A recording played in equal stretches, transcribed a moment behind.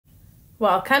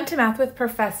Welcome to Math with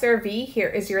Professor V. Here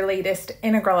is your latest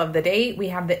integral of the day. We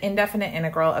have the indefinite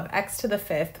integral of x to the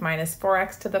fifth minus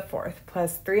 4x to the fourth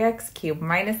plus 3x cubed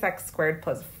minus x squared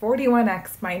plus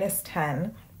 41x minus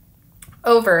 10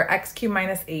 over x cubed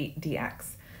minus 8 dx.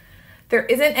 There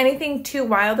isn't anything too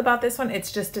wild about this one.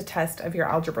 It's just a test of your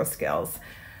algebra skills.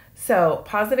 So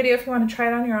pause the video if you want to try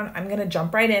it on your own. I'm going to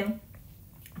jump right in.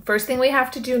 First thing we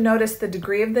have to do, notice the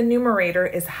degree of the numerator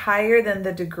is higher than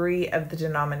the degree of the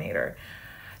denominator.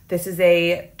 This is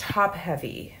a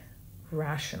top-heavy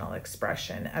rational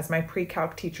expression. As my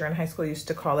pre-calc teacher in high school used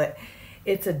to call it,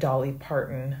 it's a Dolly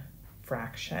Parton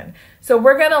fraction. So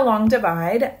we're going to long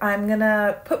divide. I'm going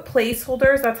to put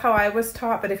placeholders. That's how I was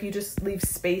taught, but if you just leave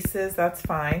spaces, that's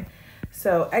fine.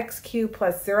 So x cubed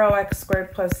plus 0x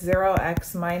squared plus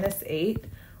 0x minus 8.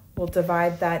 We'll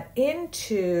divide that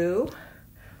into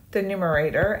the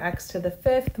numerator, x to the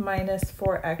fifth minus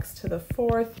 4x to the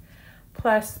fourth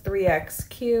plus 3x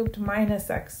cubed minus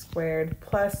x squared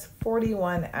plus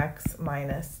 41x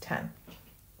minus 10.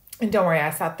 And don't worry, I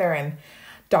sat there and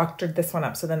doctored this one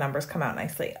up so the numbers come out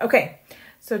nicely. Okay,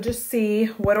 so just see,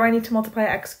 what do I need to multiply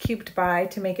x cubed by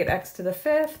to make it x to the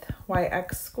fifth?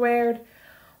 Yx squared.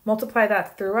 Multiply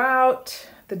that throughout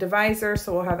the divisor,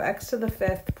 so we'll have x to the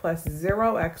fifth plus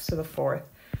 0x to the fourth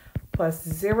plus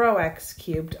 0x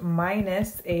cubed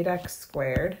minus 8x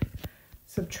squared.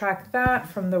 Subtract that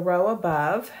from the row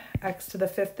above. X to the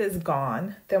fifth is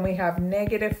gone. Then we have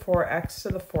negative 4x to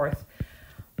the fourth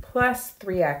plus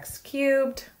 3x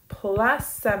cubed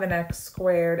plus 7x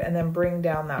squared, and then bring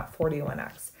down that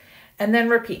 41x. And then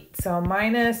repeat. So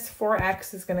minus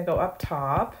 4x is going to go up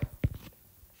top.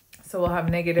 So we'll have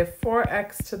negative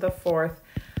 4x to the fourth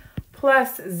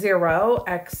plus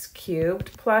 0x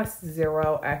cubed plus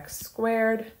 0x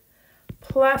squared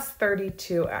plus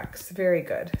 32x. Very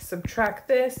good. Subtract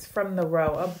this from the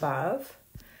row above.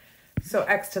 So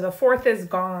x to the fourth is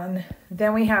gone.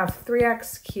 Then we have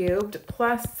 3x cubed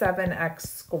plus 7x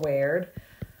squared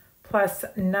plus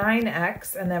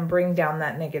 9x, and then bring down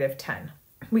that negative 10.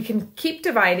 We can keep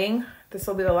dividing. This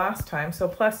will be the last time. So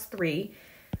plus 3.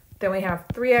 Then we have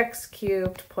 3x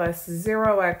cubed plus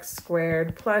 0x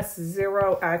squared plus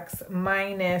 0x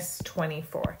minus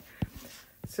 24.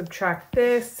 Subtract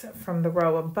this from the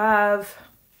row above.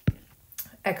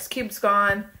 X cubed's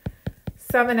gone.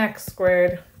 7x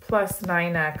squared plus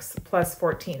 9x plus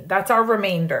 14. That's our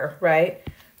remainder, right?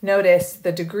 Notice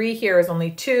the degree here is only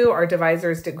 2. Our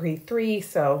divisor is degree 3,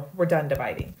 so we're done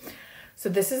dividing. So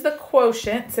this is the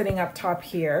quotient sitting up top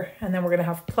here, and then we're going to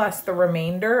have plus the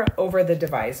remainder over the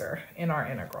divisor in our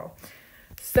integral.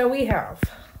 So we have,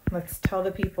 let's tell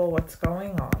the people what's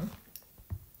going on.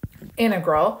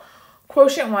 Integral,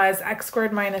 quotient was x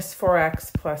squared minus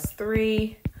 4x plus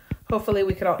 3. Hopefully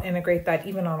we could all integrate that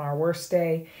even on our worst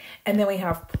day. And then we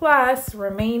have plus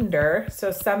remainder, so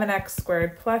 7x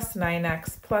squared plus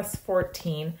 9x plus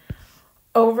 14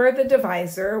 over the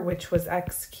divisor, which was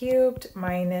x cubed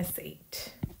minus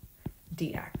 8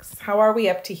 dx. How are we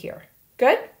up to here?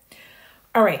 Good?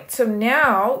 All right, so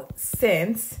now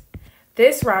since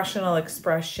this rational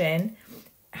expression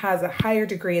has a higher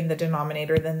degree in the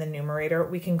denominator than the numerator,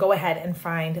 we can go ahead and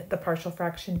find the partial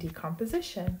fraction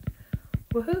decomposition.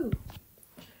 Woohoo!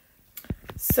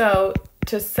 So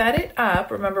to set it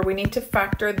up, remember we need to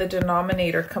factor the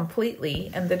denominator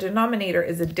completely, and the denominator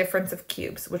is a difference of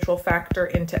cubes, which will factor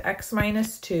into x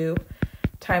minus 2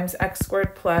 times x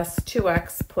squared plus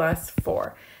 2x plus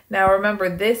 4. Now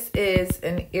remember, this is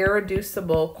an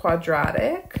irreducible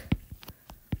quadratic.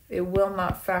 It will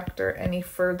not factor any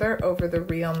further over the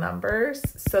real numbers.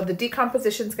 So the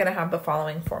decomposition is going to have the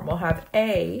following form. We'll have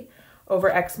a over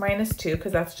x minus 2,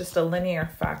 because that's just a linear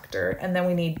factor. And then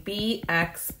we need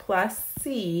bx plus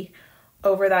c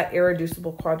over that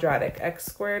irreducible quadratic, x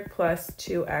squared plus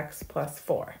 2x plus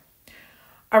 4.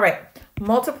 All right,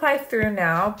 multiply through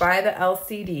now by the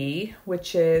LCD,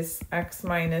 which is x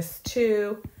minus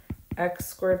 2, x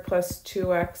squared plus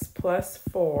 2x plus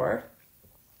 4.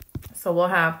 So we'll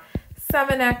have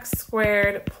 7x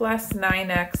squared plus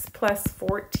 9x plus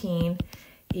 14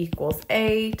 equals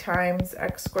a times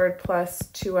x squared plus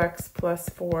 2x plus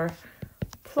 4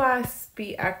 plus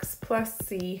bx plus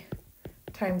c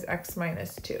times x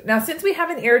minus 2. Now, since we have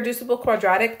an irreducible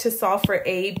quadratic, to solve for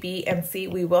a, b, and c,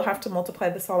 we will have to multiply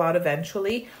this all out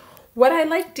eventually. What I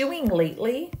like doing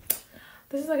lately,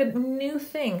 this is like a new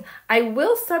thing, I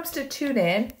will substitute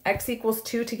in x equals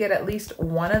 2 to get at least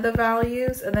one of the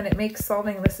values, and then it makes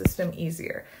solving the system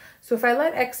easier. So if I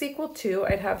let x equal 2,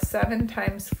 I'd have 7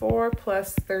 times 4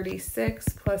 plus 36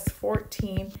 plus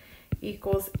 14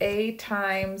 equals a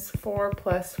times 4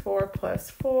 plus 4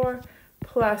 plus 4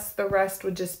 plus the rest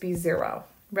would just be 0,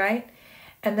 right?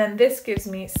 And then this gives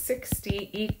me 60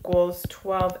 equals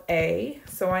 12a.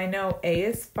 So I know a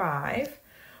is 5,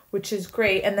 which is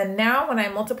great. And then now when I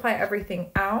multiply everything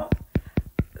out,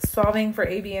 solving for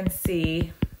a, b, and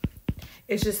c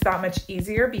is just that much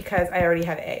easier because I already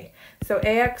had a. So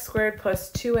ax squared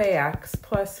plus 2ax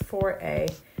plus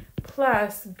 4a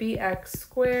plus bx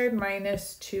squared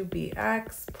minus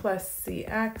 2bx plus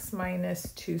cx minus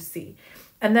 2c.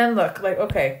 And then look, like,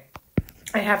 okay,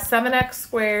 I have 7x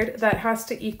squared that has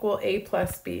to equal a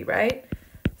plus b, right?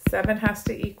 7 has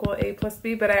to equal a plus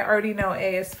b, but I already know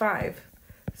a is 5.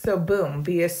 So boom,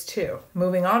 b is 2.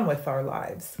 Moving on with our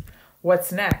lives.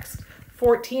 What's next?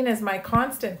 14 is my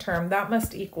constant term. That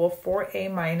must equal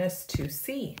 4a minus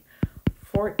 2c.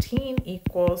 14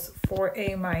 equals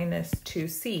 4a minus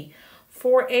 2c.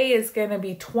 4a is going to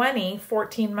be 20.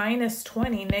 14 minus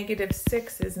 20, negative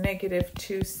 6 is negative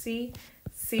 2c.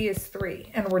 C is 3.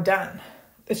 And we're done.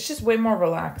 It's just way more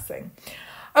relaxing.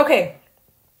 Okay,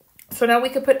 so now we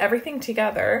could put everything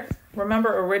together.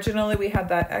 Remember, originally we had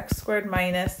that x squared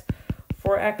minus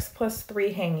 4x plus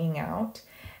 3 hanging out.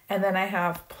 And then I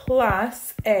have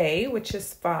plus a, which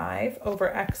is 5,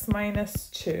 over x minus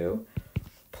 2,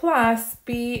 plus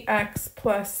bx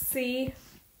plus c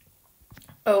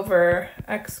over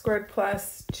x squared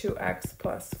plus 2x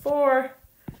plus 4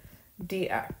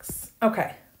 dx.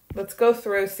 Okay, let's go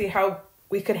through, see how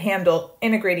we could handle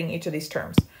integrating each of these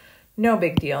terms. No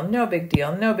big deal, no big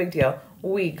deal, no big deal.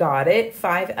 We got it.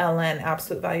 5 ln,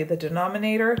 absolute value of the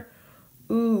denominator.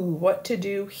 Ooh, what to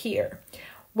do here?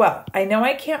 Well, I know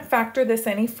I can't factor this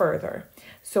any further.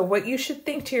 So what you should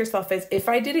think to yourself is, if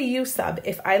I did a u sub,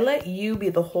 if I let u be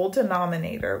the whole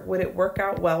denominator, would it work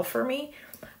out well for me?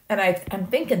 And I'm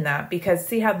thinking that because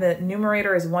see how the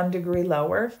numerator is 1 degree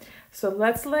lower? So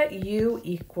let's let u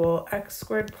equal x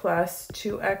squared plus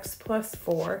 2x plus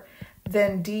 4.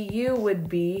 Then du would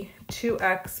be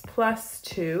 2x plus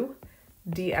 2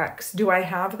 dx. Do I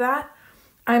have that?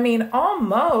 I mean,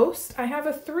 almost. I have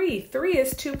a 3. 3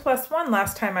 is 2 plus 1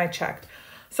 last time I checked.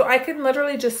 So I can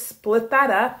literally just split that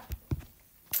up.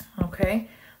 Okay,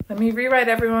 let me rewrite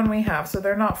everyone we have so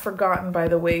they're not forgotten by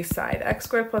the wayside. X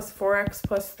squared plus 4x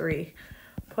plus 3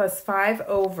 plus 5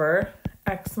 over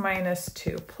x minus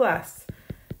 2 plus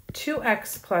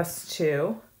 2x plus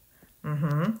 2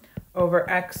 over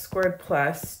x squared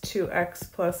plus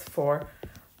 2x plus 4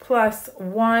 plus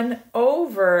 1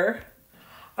 over...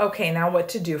 Okay, now what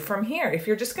to do from here? If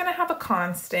you're just going to have a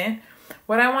constant,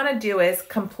 what I want to do is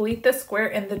complete the square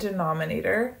in the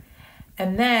denominator,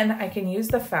 and then I can use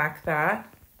the fact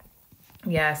that,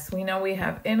 yes, we know we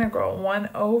have integral 1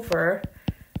 over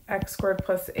x squared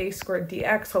plus a squared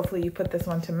dx, hopefully you put this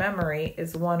one to memory,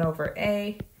 is 1 over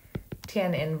a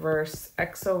tan inverse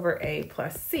x over a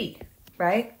plus c,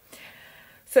 right?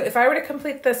 So if I were to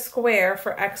complete the square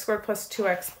for x squared plus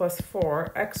 2x plus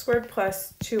 4, x squared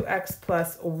plus 2x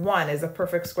plus 1 is a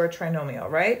perfect square trinomial,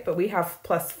 right? But we have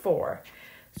plus 4.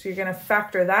 So you're going to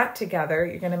factor that together.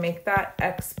 You're going to make that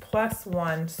x plus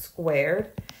 1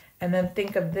 squared. And then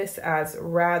think of this as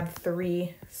rad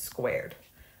 3 squared.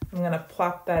 I'm going to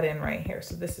plop that in right here.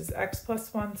 So this is x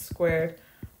plus 1 squared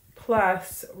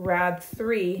plus rad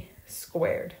 3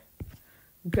 squared.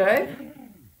 Good?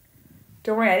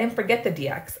 Don't worry, I didn't forget the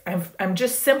dx. I'm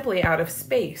just simply out of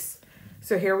space.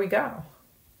 So here we go.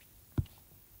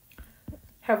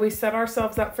 Have we set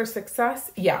ourselves up for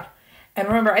success? Yeah. And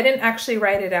remember, I didn't actually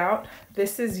write it out.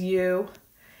 This is u,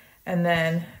 and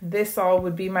then this all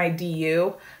would be my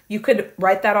du. You could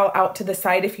write that all out to the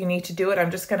side if you need to do it.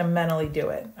 I'm just going to mentally do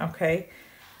it, okay?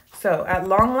 So at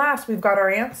long last, we've got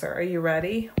our answer. Are you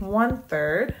ready?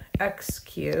 1/3 x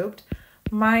cubed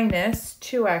minus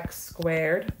 2x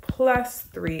squared plus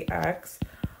 3x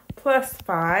plus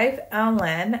 5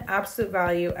 ln absolute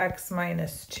value x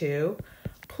minus 2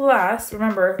 plus,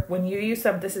 remember, when u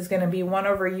sub, this is going to be 1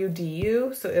 over u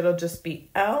du, so it'll just be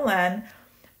ln.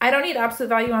 I don't need absolute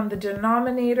value on the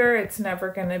denominator. It's never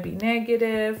going to be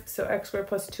negative, so x squared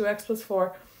plus 2x plus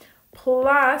 4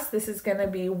 plus, this is going to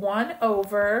be 1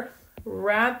 over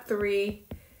rad 3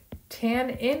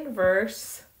 tan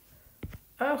inverse.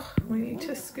 Oh, we need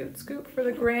to scoot for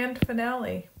the grand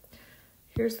finale.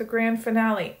 Here's the grand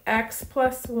finale. X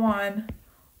plus 1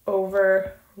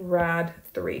 over rad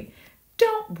 3.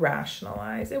 Don't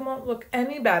rationalize. It won't look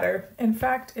any better. In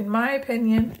fact, in my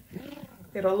opinion,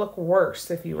 it'll look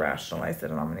worse if you rationalize the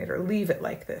denominator. Leave it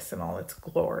like this in all its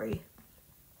glory.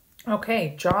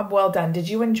 Okay, job well done. Did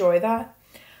you enjoy that?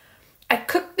 I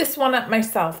cooked this one up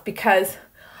myself because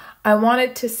I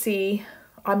wanted to see...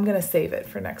 I'm going to save it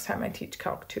for next time I teach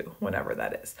Calc 2, whenever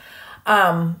that is.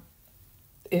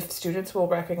 If students will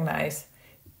recognize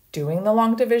doing the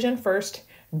long division first,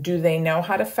 Do they know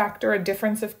how to factor a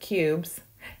difference of cubes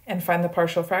and find the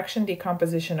partial fraction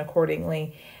decomposition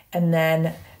accordingly, and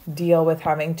then deal with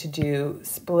having to do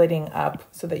splitting up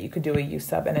so that you could do a u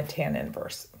sub and a tan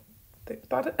inverse?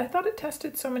 I thought it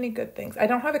tested so many good things. I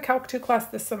don't have a Calc 2 class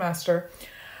this semester,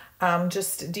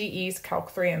 just DEs,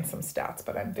 Calc 3, and some stats,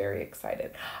 but I'm very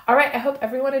excited. All right, I hope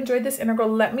everyone enjoyed this integral.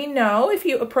 Let me know if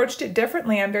you approached it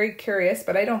differently. I'm very curious,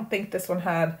 but I don't think this one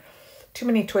had too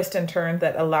many twists and turns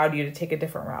that allowed you to take a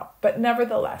different route. But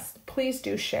nevertheless, please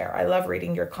do share. I love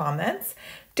reading your comments.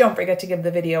 Don't forget to give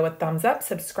the video a thumbs up,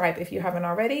 subscribe if you haven't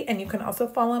already, and you can also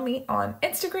follow me on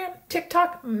Instagram,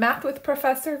 TikTok, Math with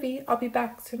Professor V. I'll be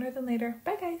back sooner than later.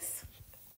 Bye, guys.